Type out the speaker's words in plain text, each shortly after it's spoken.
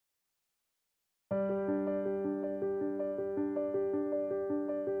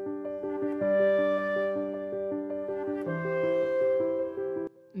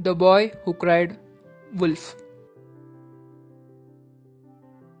The boy who cried wolf.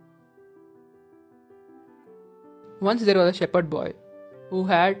 Once there was a shepherd boy who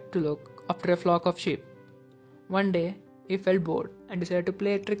had to look after a flock of sheep. One day he felt bored and decided to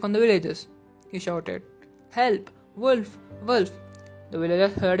play a trick on the villagers. He shouted, "Help! Wolf! Wolf!" The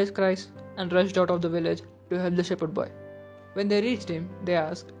villagers heard his cries and rushed out of the village to help the shepherd boy. When they reached him, they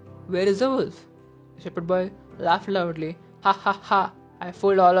asked, "Where is the wolf?" The shepherd boy laughed loudly. "Ha ha ha! I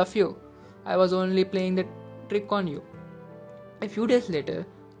fooled all of you. I was only playing the trick on you." A few days later,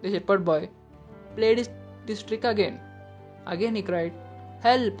 the shepherd boy played this trick again. Again he cried,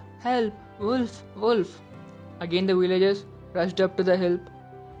 "Help! Help! Wolf! Wolf!" Again the villagers rushed up to the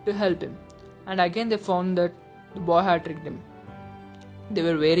help him, and again they found that the boy had tricked him. They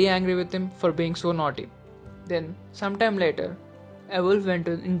were very angry with him for being so naughty. Then, sometime later, a wolf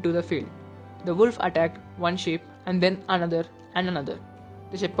went into the field. The wolf attacked one sheep and then another and another.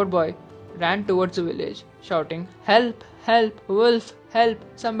 The shepherd boy ran towards the village, shouting, "Help! Help! Wolf! Help!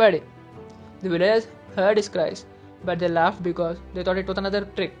 Somebody!" The villagers heard his cries, but they laughed because they thought it was another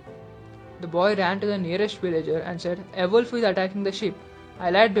trick. The boy ran to the nearest villager and said, "A wolf is attacking the sheep.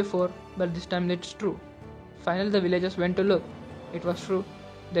 I lied before, but this time it's true." Finally, the villagers went to look. It was true.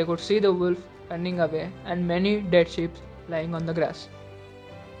 They could see the wolf running away and many dead sheep lying on the grass.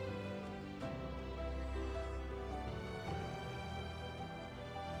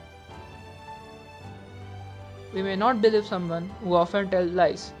 We may not believe someone who often tells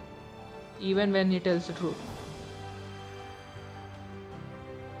lies, even when he tells the truth.